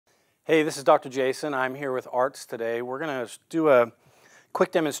Hey, this is Dr. Jason. I'm here with ARTZT today. We're going to do a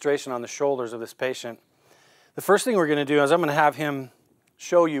quick demonstration on the shoulders of this patient. The first thing we're going to do is I'm going to have him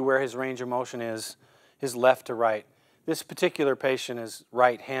show you where his range of motion is, his left to right. This particular patient is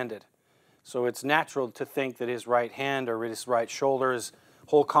right-handed, so it's natural to think that his right hand or his right shoulder, his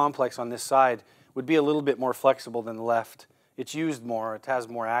whole complex on this side, would be a little bit more flexible than the left. It's used more, it has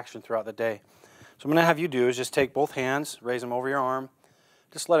more action throughout the day. So I'm going to have you do is just take both hands, raise them over your arm,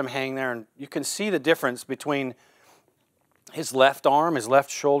 just let him hang there, and you can see the difference between his left arm, his left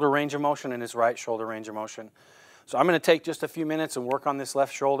shoulder range of motion, and his right shoulder range of motion. So I'm going to take just a few minutes and work on this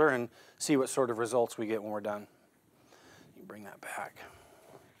left shoulder and see what sort of results we get when we're done. You bring that back.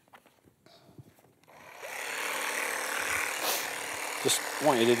 Just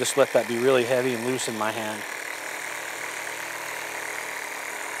want you to just let that be really heavy and loose in my hand.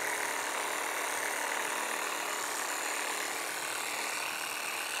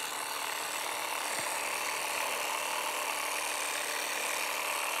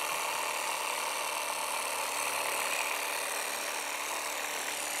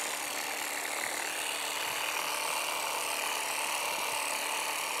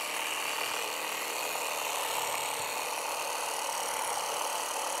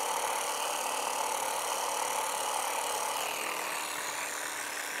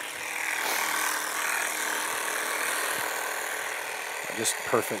 Just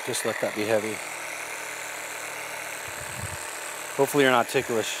perfect, just let that be heavy. Hopefully you're not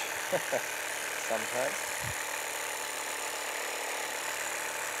ticklish. Sometimes.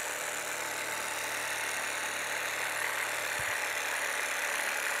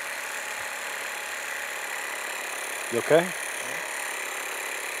 You okay?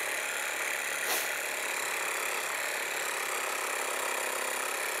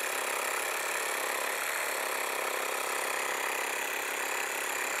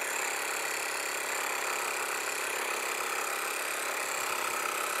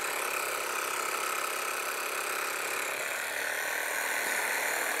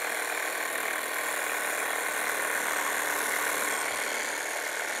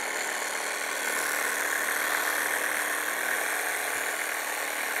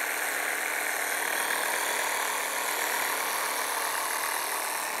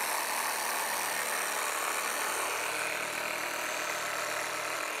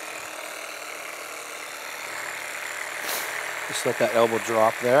 Just let that elbow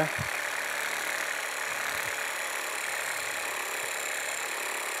drop there.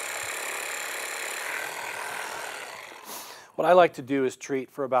 What I like to do is treat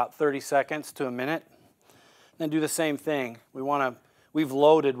for about 30 seconds to a minute, then do the same thing. We've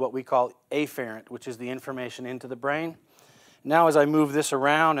loaded what we call afferent, which is the information into the brain. Now as I move this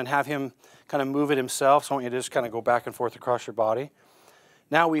around and have him kind of move it himself, so I want you to just kind of go back and forth across your body.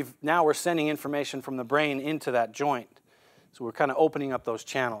 Now we're sending information from the brain into that joint. So we're kind of opening up those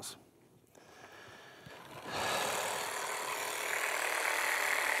channels.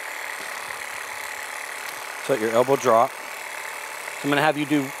 So let your elbow drop. So I'm going to have you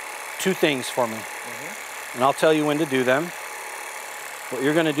do two things for me. And I'll tell you when to do them. What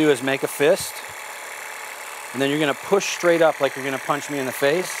you're going to do is make a fist. And then you're going to push straight up like you're going to punch me in the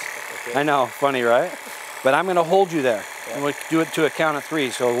face. Okay. I know, funny, right? But I'm going to hold you there. Yeah. And we'll do it to a count of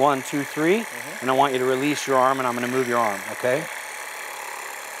 3. So 1, 2, 3. And I want you to release your arm, and I'm going to move your arm, okay?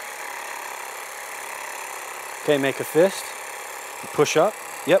 Okay, make a fist. Push up.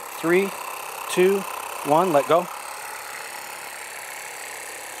 Yep, 3, 2, 1, let go.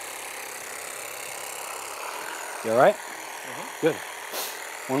 You all right? Good.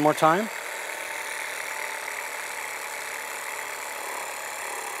 One more time.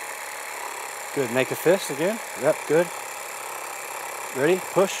 Good, make a fist again. Yep, good. Ready?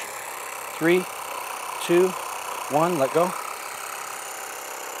 Push. 3, 2, 1, let go.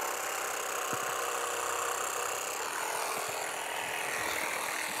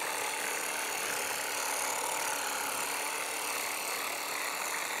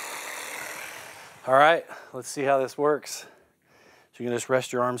 All right, let's see how this works. So you can just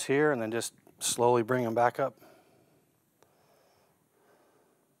rest your arms here and then just slowly bring them back up.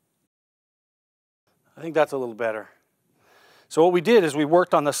 I think that's a little better. So what we did is we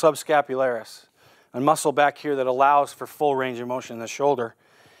worked on the subscapularis, a muscle back here that allows for full range of motion in the shoulder.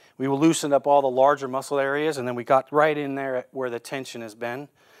 We loosened up all the larger muscle areas, and then we got right in there where the tension has been. And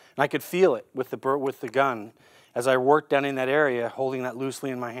I could feel it with the gun. As I worked down in that area, holding that loosely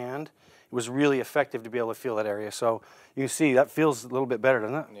in my hand, it was really effective to be able to feel that area. So you can see that feels a little bit better,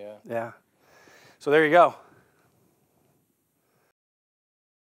 doesn't it? Yeah. Yeah. So there you go.